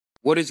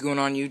What is going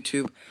on,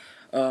 YouTube?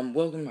 Welcome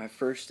to my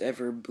first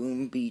ever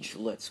Boom Beach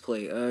Let's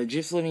Play.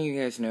 Just letting you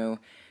guys know,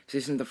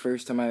 this isn't the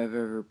first time I've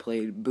ever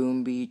played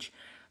Boom Beach.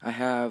 I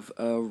have,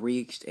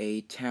 reached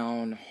a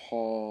town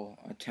hall,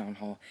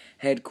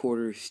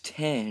 headquarters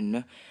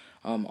 10,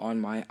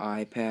 on my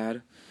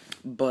iPad.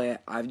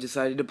 But I've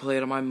decided to play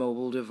it on my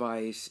mobile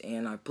device,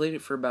 and I played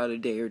it for about a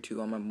day or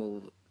two on my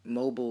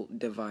mobile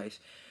device.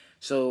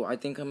 So I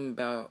think I'm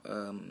about,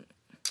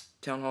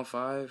 Town Hall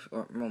 5,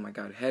 or, oh my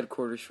god,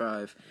 Headquarters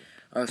 5.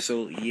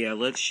 So, yeah,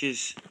 let's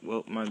just,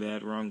 well, my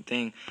bad, wrong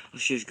thing.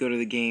 Let's just go to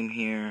the game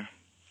here.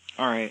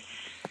 Alright,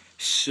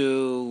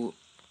 so,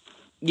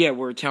 yeah,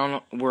 we're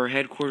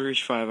Headquarters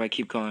 5, I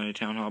keep calling it a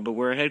Town Hall, but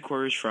we're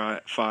Headquarters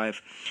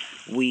 5.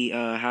 We,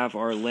 have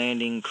our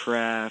landing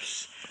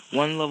crafts,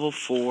 1 level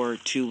 4,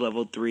 2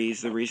 level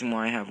 3s. The reason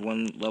why I have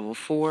 1 level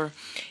 4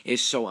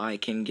 is so I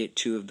can get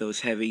 2 of those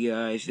heavy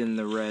guys, and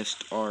the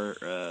rest are,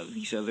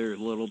 these other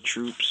little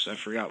troops. I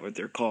forgot what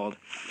they're called.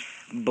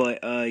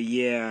 But,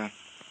 yeah.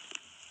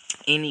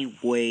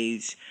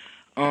 Anyways,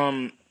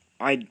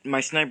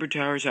 my sniper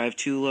towers, I have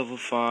 2 level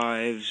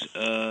 5s,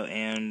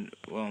 and,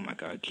 oh my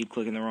god, I keep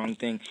clicking the wrong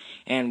thing,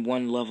 and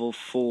 1 level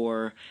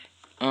 4,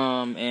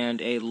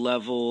 and a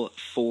level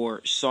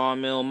 4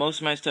 sawmill. Most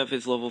of my stuff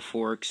is level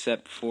 4,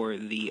 except for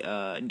the,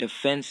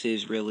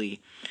 defenses,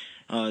 really,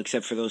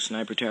 except for those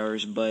sniper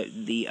towers, but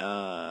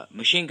the,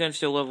 machine gun's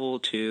still level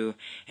 2,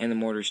 and the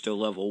mortar's still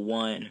level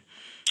 1.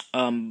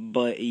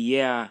 But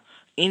yeah,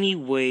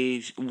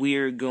 anyways,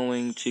 we're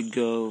going to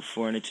go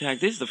for an attack.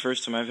 This is the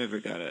first time I've ever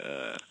got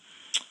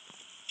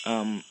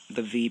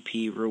the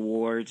VP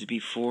rewards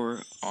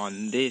before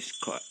on this,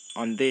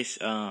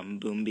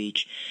 Boom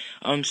Beach.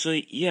 So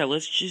yeah,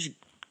 let's just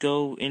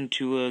go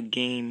into a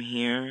game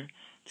here,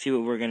 see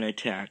what we're gonna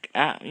attack.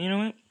 You know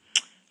what?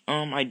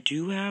 I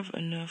do have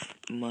enough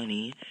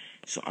money,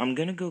 so I'm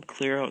gonna go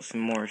clear out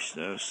some more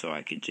stuff so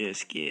I could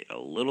just get a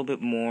little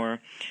bit more.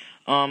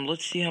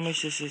 Let's see how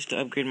much this is to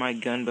upgrade my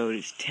gunboat.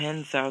 It's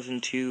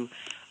 10,000 to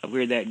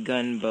upgrade that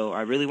gunboat.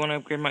 I really want to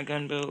upgrade my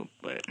gunboat,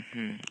 but,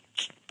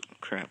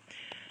 crap.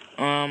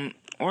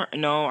 Or,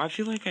 no, I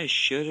feel like I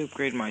should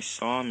upgrade my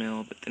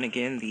sawmill, but then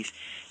again, this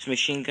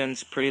machine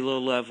gun's pretty low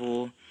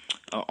level.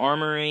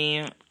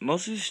 Armory,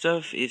 most of the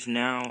stuff is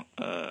now,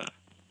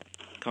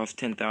 cost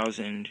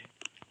 10,000.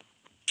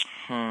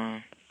 Huh.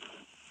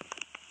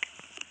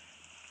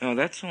 No,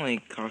 that's only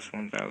cost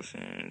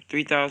 1,000.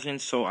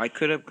 3,000, so I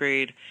could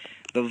upgrade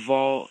the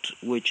vault,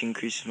 which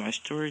increases my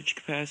storage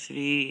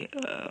capacity,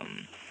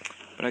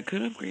 but I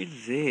could upgrade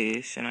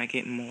this, and I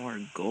get more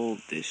gold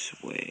this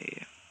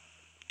way.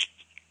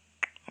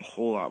 A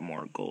whole lot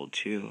more gold,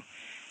 too.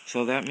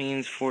 So that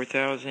means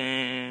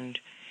 4,000.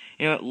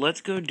 You know what,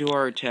 let's go do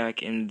our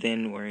attack, and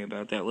then worry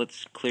about that.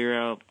 Let's clear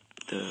out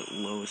the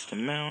lowest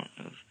amount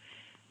of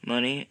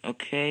money.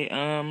 Okay,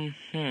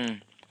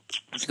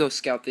 let's go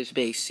scout this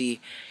base, see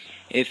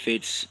if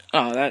it's,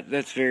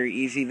 that's very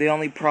easy. The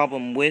only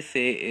problem with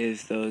it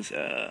is those,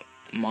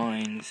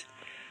 mines.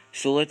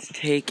 So let's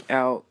take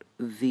out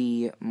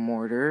the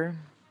mortar.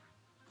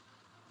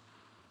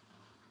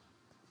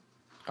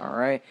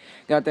 Alright,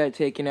 got that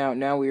taken out.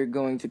 Now we are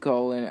going to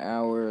call in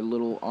our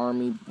little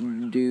army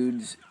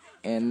dudes,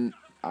 and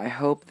I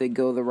hope they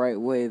go the right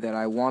way that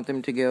I want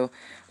them to go.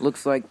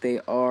 Looks like they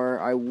are.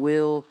 I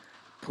will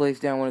place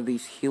down one of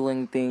these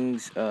healing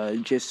things,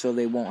 just so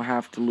they won't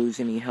have to lose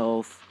any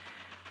health.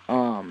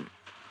 Alright,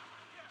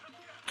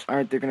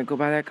 they're gonna go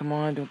by that. Come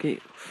on, don't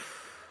get...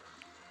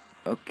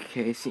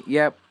 Okay, see,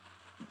 yep.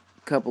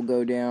 Couple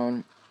go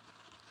down.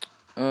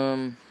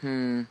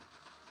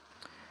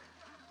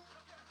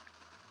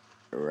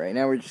 Right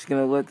now we're just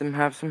gonna let them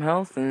have some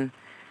health, and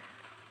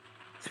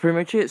that's pretty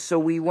much it. So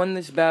we won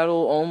this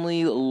battle,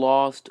 only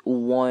lost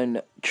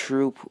 1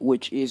 troop,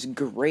 which is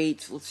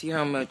great. Let's see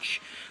how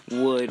much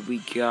wood we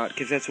got,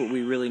 because that's what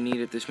we really need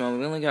at this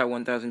moment. We only got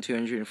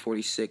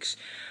 1,246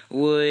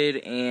 wood,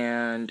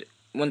 and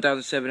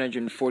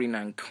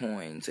 1,749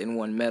 coins, and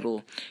 1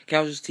 metal.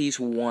 Casualties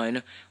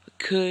 1.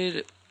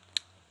 Could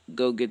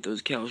go get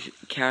those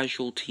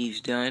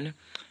casualties done.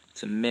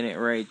 It's a minute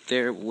right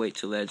there. Wait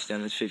till that's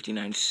done. That's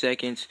 59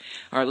 seconds.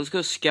 Alright, let's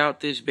go scout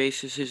this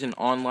base. This is an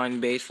online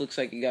base. Looks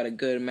like you got a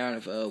good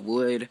amount of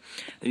wood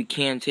that we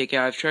can take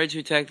out. I've tried to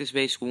attack this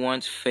base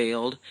once,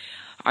 failed.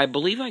 I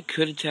believe I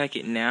could attack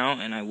it now,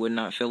 and I would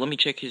not fail. Let me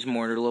check his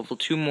mortar. Level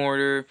 2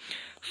 mortar,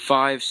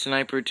 5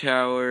 sniper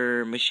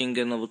tower, machine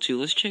gun level 2.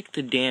 Let's check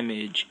the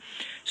damage.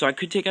 So I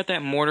could take out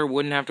that mortar,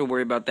 wouldn't have to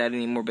worry about that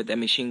anymore, but that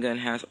machine gun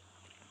has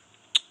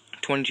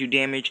 22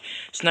 damage.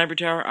 Sniper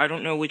tower, I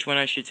don't know which one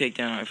I should take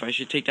down. If I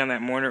should take down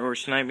that mortar or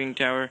sniping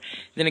tower.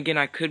 Then again,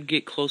 I could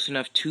get close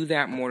enough to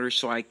that mortar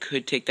so I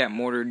could take that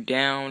mortar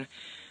down.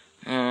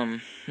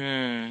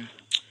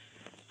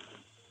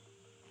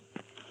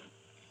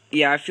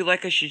 Yeah, I feel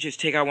like I should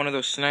just take out one of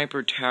those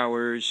sniper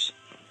towers.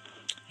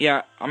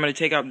 Yeah, I'm gonna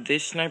take out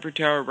this sniper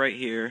tower right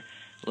here,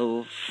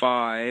 level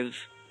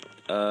 5.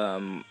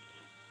 And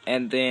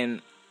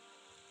then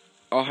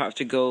I'll have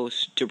to go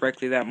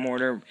directly that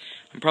mortar.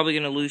 I'm probably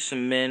going to lose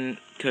some men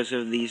because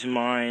of these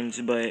mines,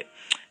 but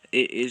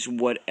it is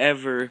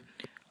whatever.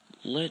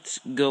 Let's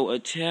go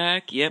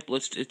attack. Yep,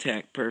 let's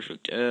attack.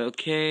 Perfect.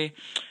 Okay.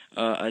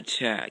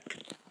 Attack.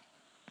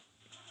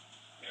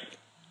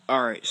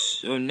 Alright,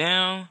 so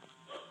now...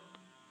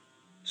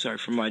 Sorry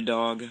for my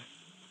dog.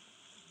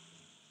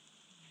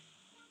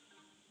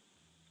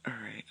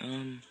 Alright,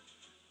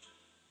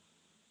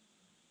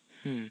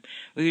 we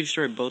can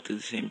destroy both at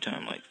the same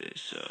time like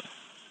this, so...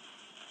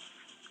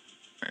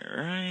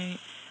 Alright.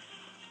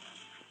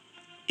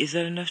 Is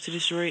that enough to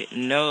destroy it?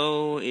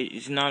 No, it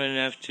is not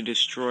enough to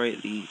destroy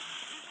the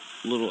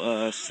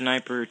little,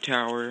 sniper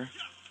tower.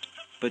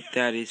 But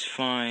that is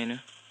fine.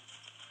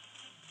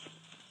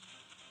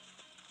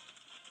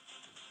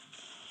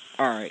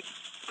 Alright,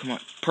 come on.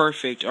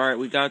 Perfect. Alright,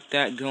 we got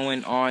that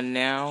going on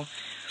now.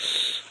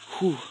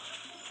 Whew.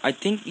 I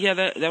think, yeah,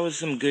 that was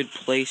some good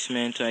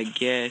placement, I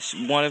guess.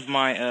 One of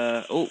my,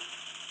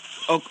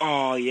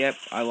 oh, yep,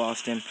 I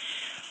lost him.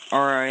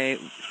 Alright,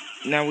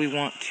 now we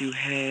want to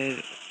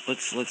head,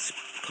 let's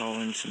call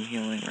in some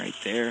healing right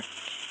there.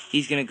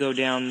 He's gonna go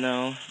down,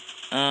 though.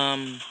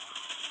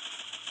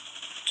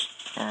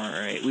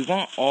 Alright, we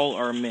want all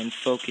our men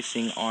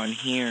focusing on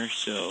here,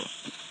 so...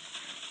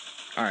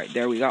 Alright,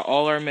 there, we got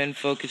all our men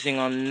focusing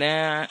on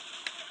that.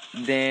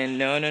 Then,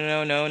 no,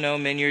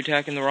 men, you're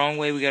attacking the wrong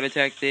way, we gotta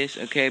attack this.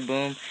 Okay,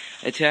 boom,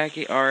 attack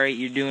it. Alright,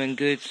 you're doing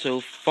good so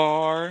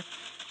far.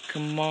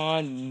 Come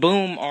on,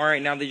 boom.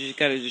 Alright, now they just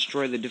gotta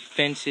destroy the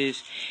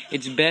defenses.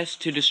 It's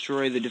best to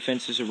destroy the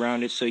defenses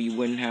around it so you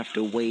wouldn't have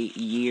to wait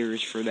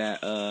years for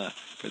that,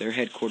 for their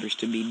headquarters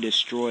to be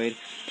destroyed.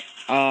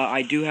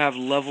 I do have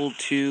level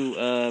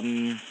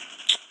 2,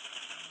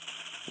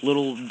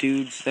 little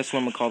dudes. That's what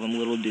I'm gonna call them,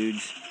 little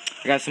dudes.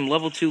 I got some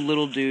level 2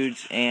 little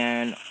dudes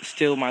and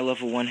still my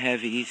level 1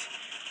 heavies.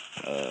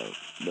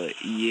 But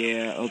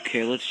yeah,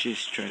 okay, let's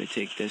just try to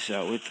take this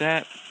out with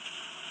that.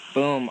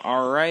 Boom,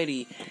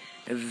 alrighty.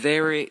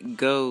 There it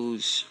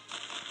goes.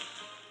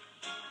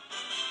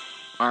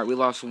 Alright, we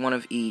lost one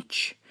of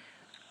each.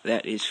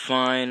 That is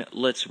fine.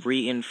 Let's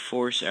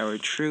reinforce our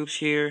troops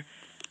here.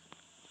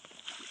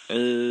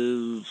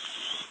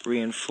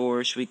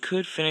 Reinforce. We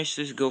could finish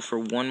this, go for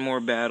one more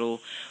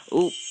battle.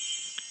 Oop.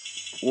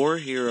 War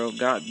hero,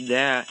 got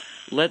that.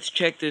 Let's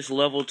check this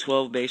level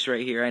 12 base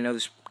right here. I know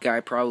this guy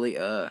probably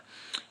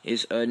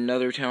is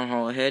another town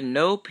hall ahead.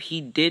 Nope,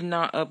 he did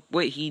not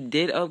he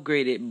did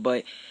upgrade it,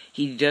 but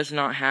he does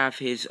not have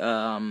his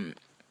I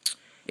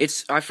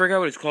forgot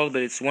what it's called,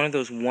 but it's one of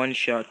those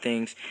one-shot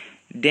things.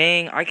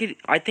 Dang,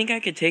 I think I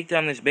could take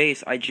down this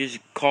base. I just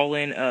call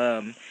in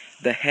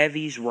the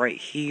heavies right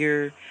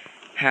here.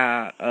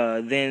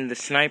 Then the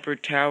sniper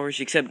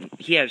towers,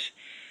 except he has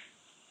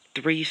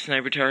 3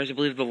 sniper towers. I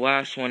believe the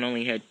last one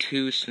only had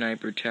 2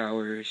 sniper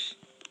towers.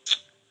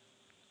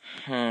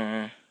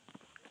 Huh.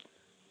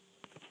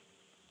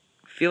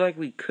 Feel like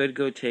we could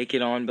go take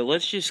it on, but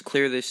let's just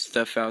clear this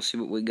stuff out, see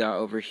what we got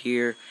over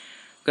here.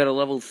 Got a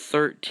level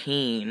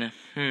 13.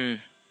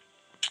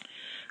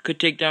 Could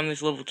take down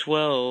this level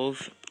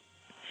 12.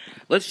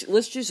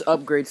 Let's just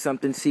upgrade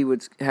something, see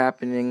what's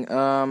happening.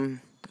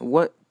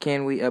 What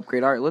can we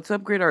upgrade? Alright, let's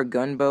upgrade our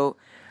gunboat.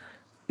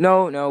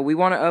 No, we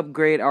want to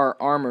upgrade our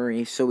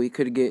armory so we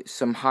could get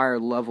some higher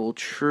level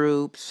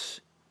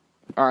troops.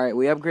 Alright,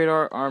 we upgrade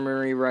our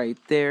armory right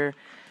there.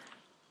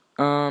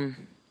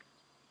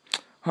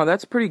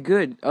 That's pretty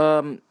good.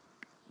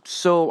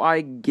 So I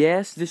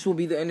guess this will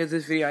be the end of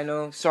this video. I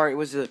know, sorry, it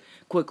was a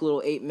quick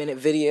little 8-minute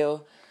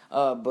video.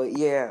 But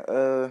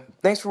yeah,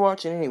 thanks for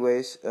watching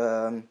anyways.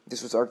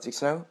 This was Arctic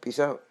Snow. Peace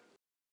out.